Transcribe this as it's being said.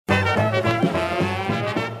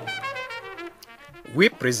We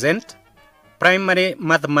present Primary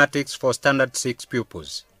Mathematics for Standard 6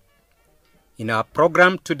 pupils. In our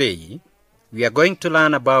program today, we are going to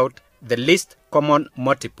learn about the least common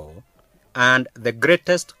multiple and the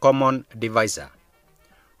greatest common divisor.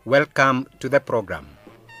 Welcome to the program.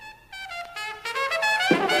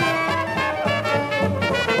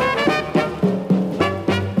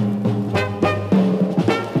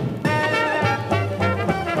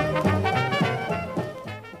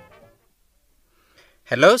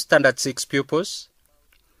 Hello, Standard 6 pupils.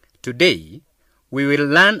 Today, we will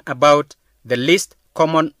learn about the least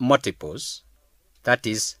common multiples, that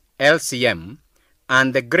is L.C.M,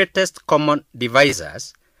 and the greatest common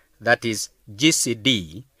divisors, that is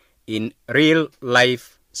G.C.D, in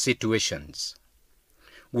real-life situations.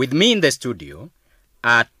 With me in the studio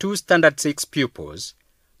are two Standard 6 pupils,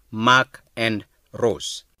 Mark and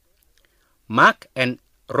Rose. Mark and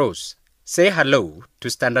Rose, say hello to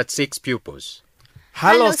Standard 6 pupils.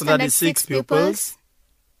 Hello, Standard 6 pupils.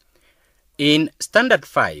 In Standard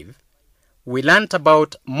 5, we learnt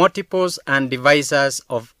about multiples and divisors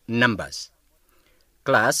of numbers.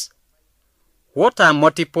 Class, what are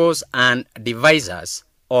multiples and divisors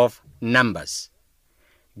of numbers?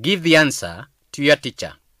 Give the answer to your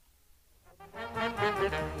teacher.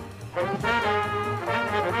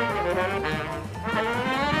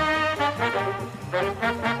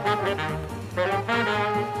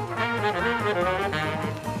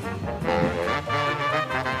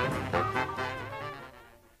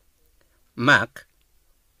 Mark,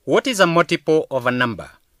 what is a multiple of a number?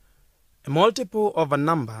 A multiple of a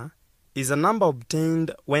number is a number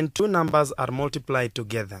obtained when two numbers are multiplied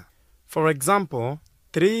together. For example,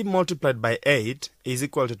 3 multiplied by 8 is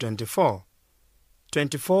equal to 24.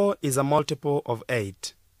 24 is a multiple of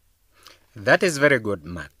 8. That is very good,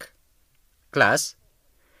 Mark. Class,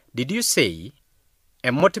 did you say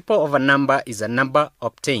a multiple of a number is a number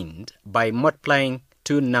obtained by multiplying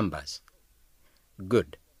two numbers?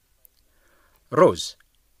 Good. Rose,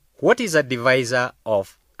 what is a divisor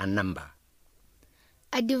of a number?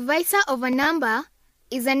 A divisor of a number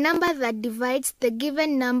is a number that divides the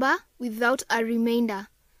given number without a remainder.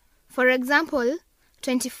 For example,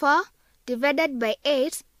 24 divided by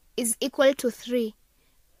 8 is equal to 3.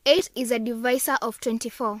 8 is a divisor of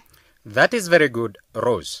 24. That is very good,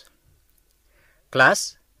 Rose.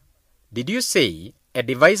 Class, did you say a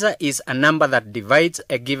divisor is a number that divides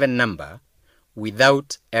a given number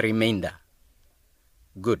without a remainder?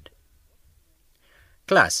 Good.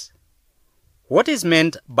 Class, what is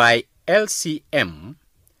meant by L.C.M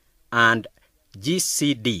and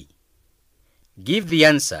G.C.D? Give the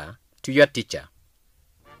answer to your teacher.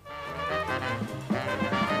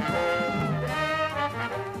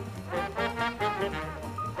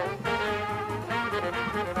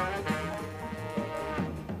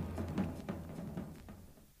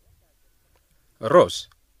 Rose,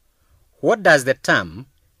 what does the term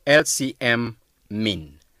L.C.M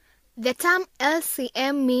mean? The term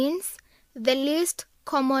L.C.M means the least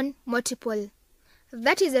common multiple.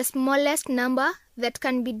 That is the smallest number that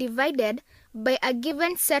can be divided by a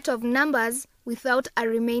given set of numbers without a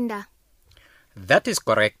remainder. That is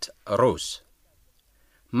correct, Rose.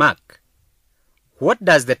 Mark, what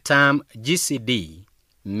does the term G.C.D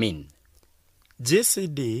mean?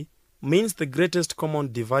 G.C.D means the greatest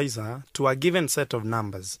common divisor to a given set of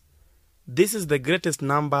numbers. This is the greatest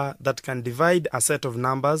number that can divide a set of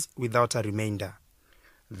numbers without a remainder.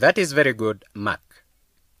 That is very good, Mark.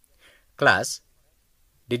 Class,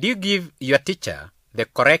 did you give your teacher the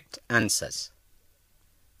correct answers?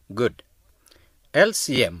 Good.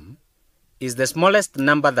 L.C.M is the smallest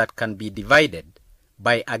number that can be divided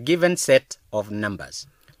by a given set of numbers,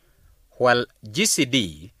 while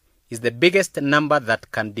G.C.D is the biggest number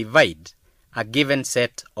that can divide a given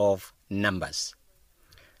set of numbers.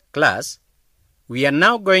 Class, we are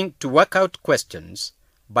now going to work out questions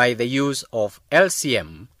by the use of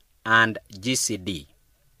L.C.M and G.C.D.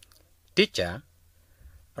 Teacher,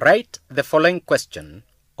 write the following question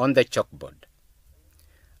on the chalkboard.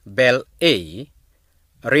 Bell A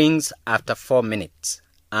rings after 4 minutes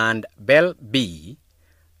and bell B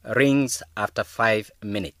rings after 5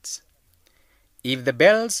 minutes. If the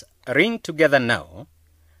bells ring together now,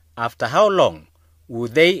 after how long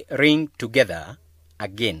would they ring together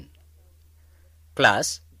again?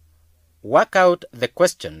 Class, work out the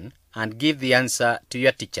question and give the answer to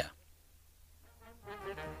your teacher.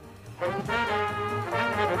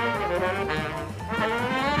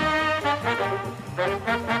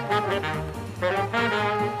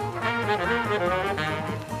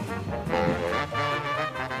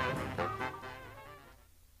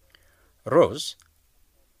 Rose,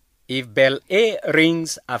 if bell A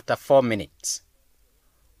rings after 4 minutes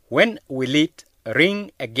When will it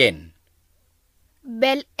ring again?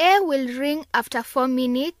 Bell A will ring after 4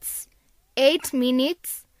 minutes, 8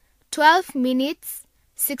 minutes, 12 minutes,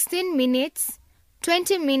 16 minutes,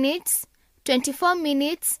 20 minutes, 24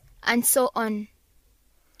 minutes, and so on.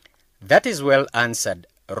 That is well answered,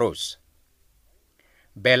 Rose.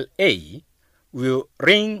 Bell A will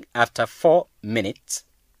ring after 4 minutes,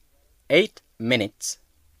 8 minutes,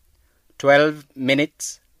 12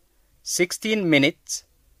 minutes, 16 minutes,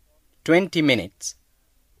 20 minutes,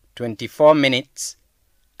 24 minutes,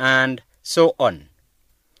 and so on.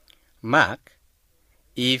 Mark,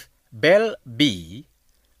 if bell B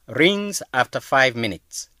rings after 5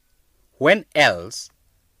 minutes, when else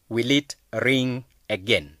will it ring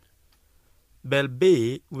again? Bell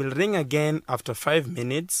B will ring again after 5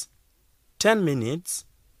 minutes, 10 minutes,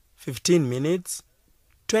 15 minutes,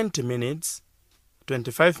 20 minutes,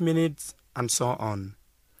 25 minutes, and so on.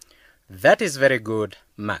 That is very good,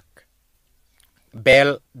 Mark.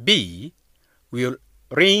 Bell B will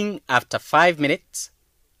ring after 5 minutes,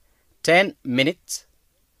 10 minutes,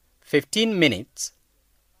 15 minutes,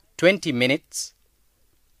 20 minutes,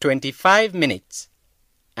 25 minutes,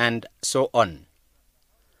 and so on.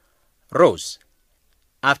 Rose,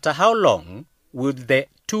 after how long would the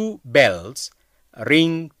two bells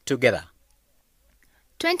ring together?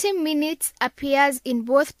 20 minutes appears in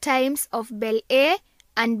both times of bell A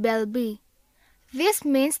and bell B. This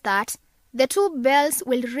means that the two bells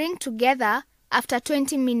will ring together after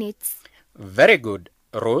 20 minutes. Very good,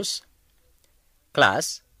 Rose.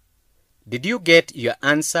 Class, did you get your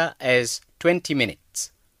answer as 20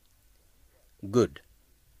 minutes? Good.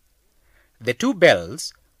 The two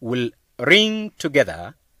bells will ring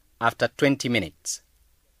together after 20 minutes.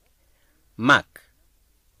 Mark,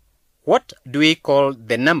 what do we call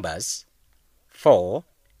the numbers 4,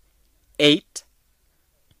 8,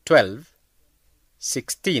 12,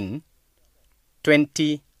 16,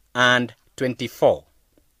 20, and 24?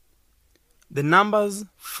 The numbers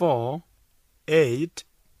 4, 8,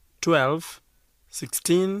 12,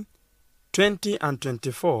 16, 20, and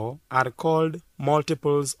 24 are called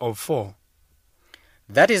multiples of 4.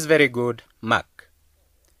 That is very good, Mark.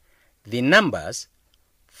 The numbers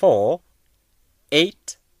 4,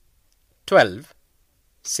 8, 12,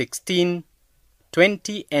 16,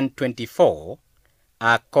 20, and 24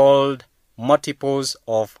 are called multiples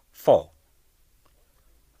of 4.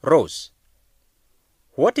 Rose,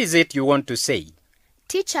 what is it you want to say?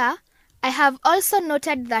 Teacher, I have also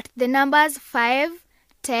noted that the numbers 5,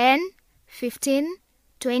 10, 15,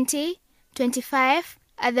 20, 25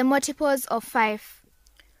 are the multiples of 5.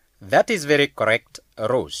 That is very correct,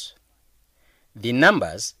 Rose. The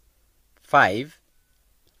numbers 5,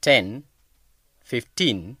 10,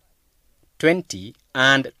 15, 20,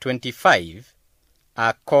 and 25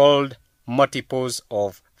 are called multiples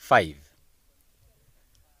of 5.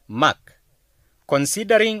 Mark,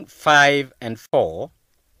 considering 5 and 4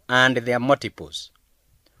 and their multiples,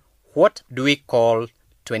 what do we call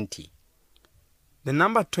 20? The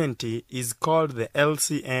number 20 is called the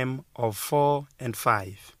L.C.M. of 4 and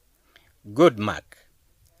 5. Good, Mark.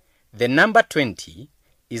 The number 20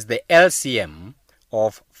 is the LCM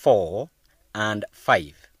of 4 and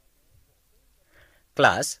 5.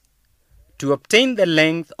 Class, to obtain the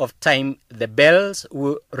length of time the bells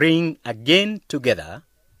will ring again together,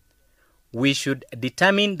 we should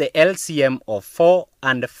determine the LCM of 4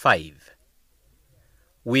 and 5.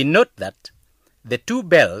 We note that the two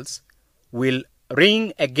bells will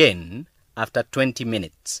ring again after 20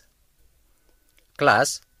 minutes.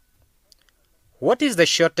 Class, what is the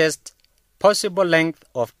shortest possible length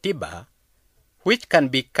of T-bar which can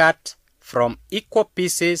be cut from equal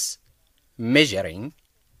pieces measuring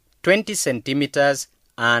 20 centimeters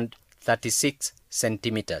and 36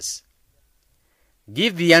 centimeters?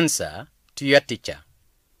 Give the answer to your teacher.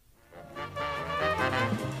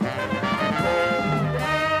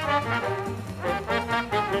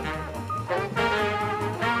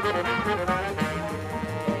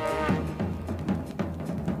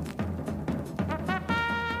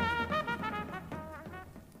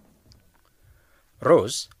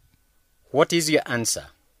 Rose, what is your answer?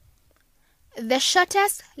 The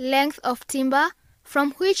shortest length of timber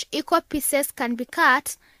from which equal pieces can be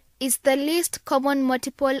cut is the least common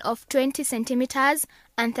multiple of 20 centimeters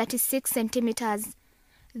and 36 centimeters.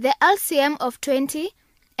 The LCM of 20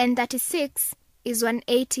 and 36 is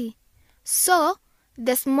 180. So,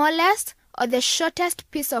 the smallest or the shortest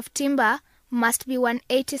piece of timber must be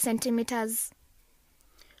 180 centimeters.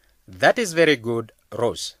 That is very good,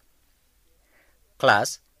 Rose.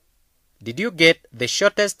 Class, did you get the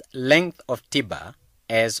shortest length of T-bar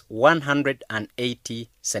as 180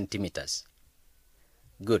 centimeters?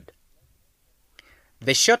 Good.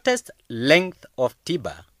 The shortest length of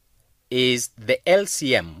T-bar is the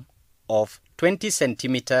L.C.M of 20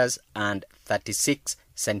 centimeters and 36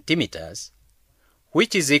 centimeters,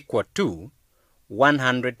 which is equal to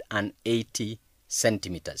 180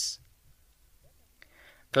 centimeters.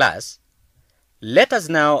 Class, let us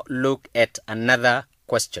now look at another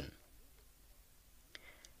question.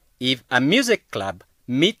 If a music club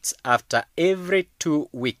meets after every 2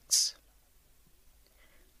 weeks,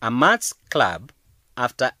 a maths club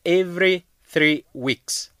after every 3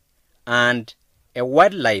 weeks, and a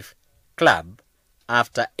wildlife club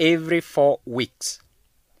after every 4 weeks,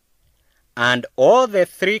 and all the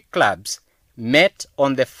 3 clubs met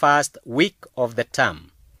on the first week of the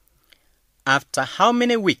term, after how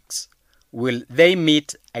many weeks will they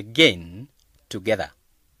meet again together?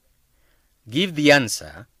 Give the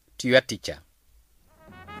answer to your teacher.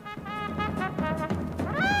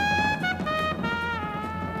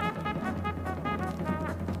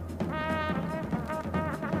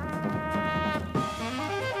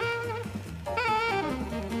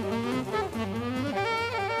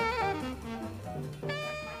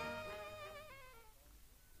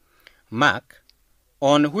 Mark,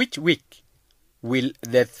 on which week will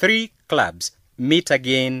the 3 clubs meet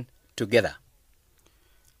again together?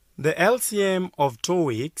 The LCM of 2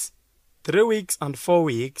 weeks, 3 weeks and 4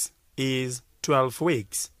 weeks is 12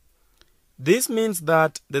 weeks. This means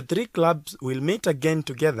that the 3 clubs will meet again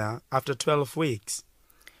together after 12 weeks.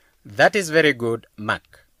 That is very good,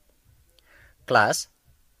 Mark. Class,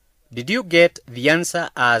 did you get the answer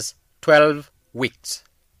as 12 weeks?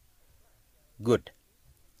 Good.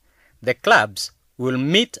 The clubs will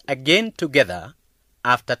meet again together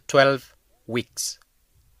after 12 weeks.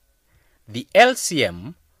 The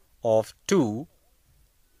LCM of 2,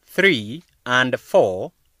 3, and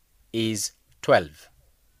 4 is 12.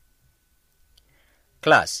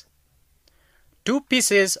 Class, 2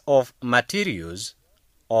 pieces of materials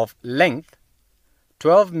of length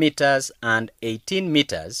 12 meters and 18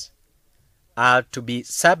 meters are to be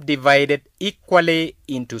subdivided equally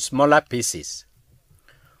into smaller pieces.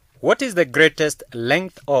 What is the greatest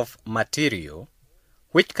length of material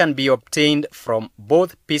which can be obtained from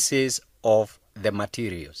both pieces of the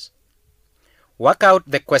materials? Work out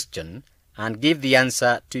the question and give the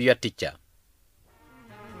answer to your teacher.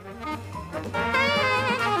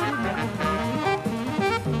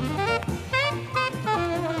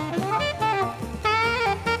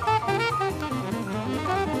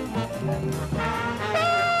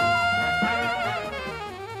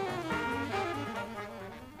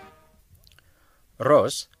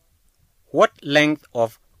 Rose, what length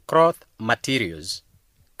of cloth materials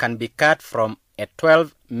can be cut from a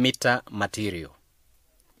 12-meter material?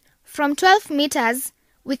 From 12 meters,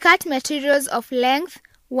 we cut materials of length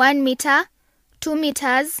 1 meter, 2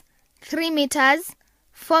 meters, 3 meters,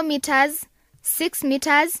 4 meters, 6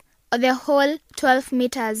 meters, or the whole 12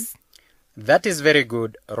 meters. That is very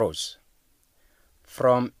good, Rose.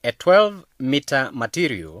 From a 12-meter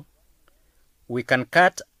material, we can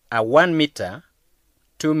cut a 1 meter,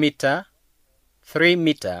 2 meter, 3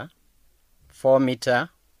 meter, 4 meter,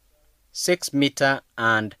 6 meter,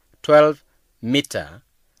 and 12 meter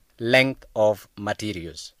length of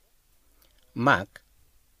materials. Mark,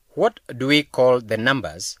 what do we call the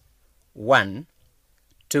numbers 1,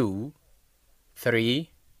 2, 3,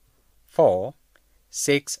 4,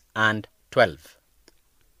 6, and 12?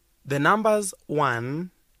 The numbers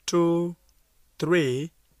 1, 2,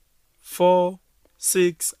 3, 4,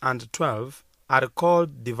 6, and 12 are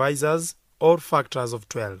called divisors or factors of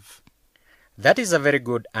 12. That is a very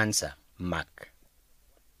good answer, Mark.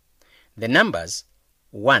 The numbers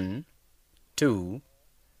 1, 2,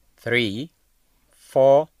 3,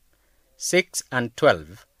 4, 6, and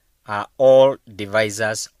 12 are all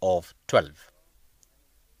divisors of 12.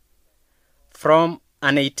 From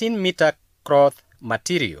an 18-meter cloth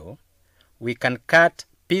material, we can cut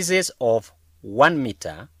pieces of 1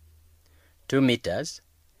 meter, 2 meters,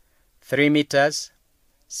 3 meters,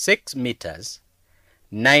 6 meters,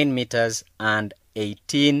 9 meters, and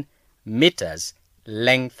 18 meters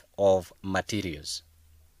length of materials.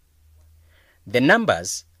 The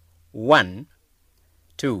numbers 1,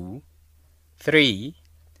 2, 3,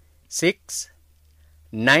 6,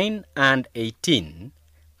 9, and 18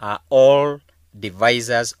 are all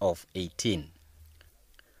divisors of 18.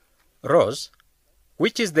 Rose,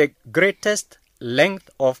 which is the greatest length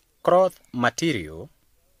of cloth material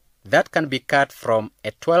that can be cut from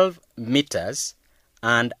a 12 meters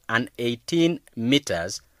and an 18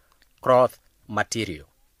 meters cloth material?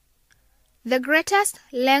 The greatest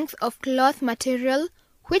length of cloth material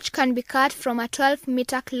which can be cut from a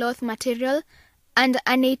 12-meter cloth material and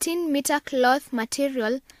an 18-meter cloth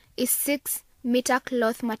material is 6-meter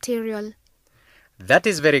cloth material. That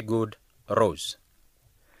is very good, Rose.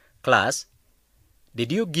 Class,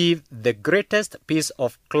 did you give the greatest piece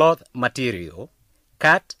of cloth material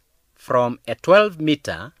cut from a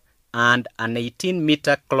 12-meter and an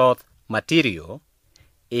 18-meter cloth material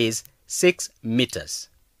is 6 meters?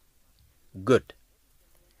 Good.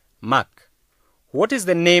 Mark, what is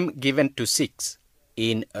the name given to 6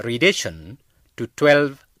 in relation to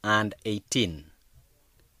 12 and 18?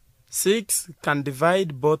 6 can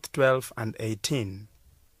divide both 12 and 18.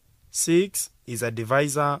 6 is a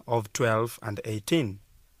divisor of 12 and 18.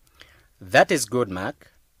 That is good,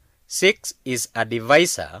 Mark. 6 is a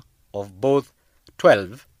divisor of both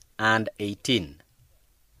 12 and 18.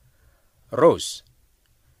 Rose,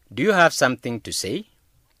 do you have something to say?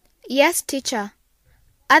 Yes, teacher.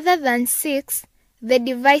 Other than 6, the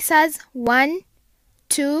divisors 1,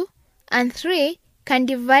 2, and 3 can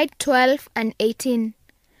divide 12 and 18.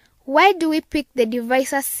 Why do we pick the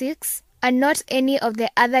divisor 6 and not any of the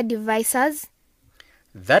other divisors?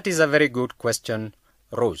 That is a very good question,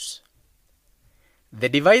 Rose. The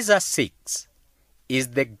divisor 6 is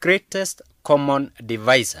the greatest common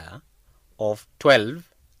divisor of 12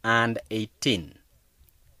 and 18.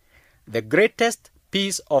 The greatest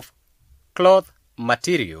piece of cloth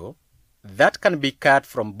material that can be cut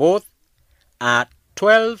from both a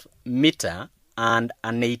 12-meter and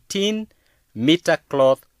an 18-meter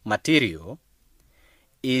cloth material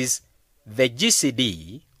is the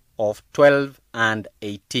G.C.D of 12 and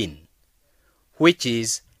 18, which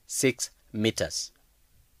is 6 meters.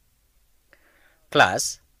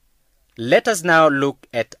 Class, let us now look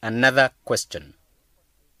at another question.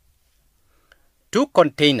 2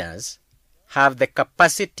 containers have the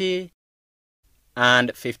capacity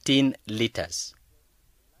and 15 liters.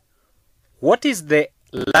 What is the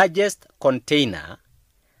largest container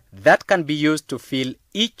that can be used to fill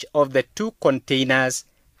each of the 2 containers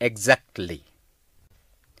exactly?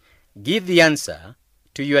 Give the answer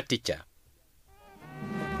to your teacher.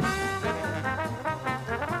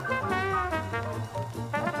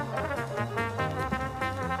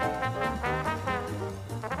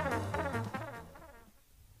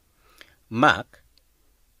 Mark,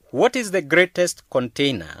 what is the greatest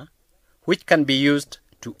container which can be used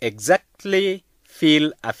to exactly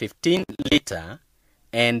fill a 15-liter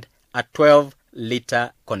and a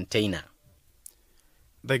 12-liter container?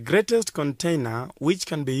 The greatest container which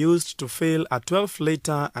can be used to fill a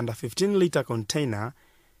 12-liter and a 15-liter container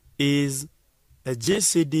is a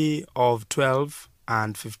G.C.D of 12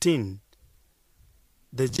 and 15.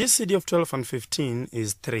 The G.C.D of 12 and 15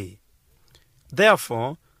 is 3.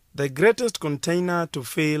 Therefore, the greatest container to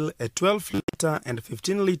fill a 12-liter and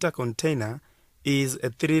 15-liter container is a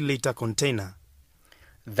 3-liter container.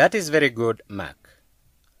 That is very good, Mark.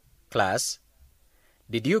 Class,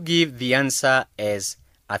 did you give the answer as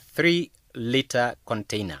a 3-liter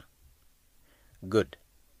container? Good.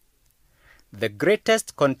 The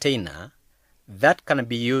greatest container that can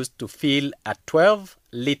be used to fill a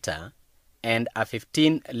 12-liter and a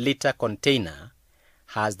 15-liter container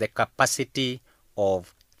has the capacity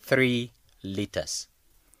of 3 liters.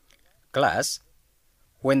 Class,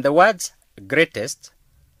 when the words greatest,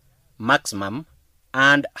 maximum,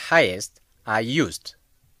 and highest are used,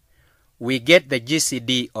 we get the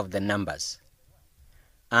G.C.D of the numbers.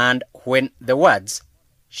 And when the words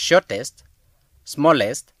shortest,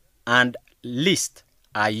 smallest, and least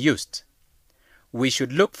are used, we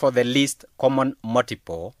should look for the least common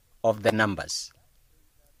multiple of the numbers.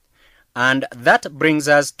 And that brings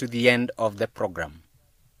us to the end of the program.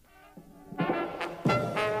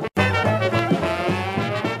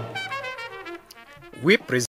 We present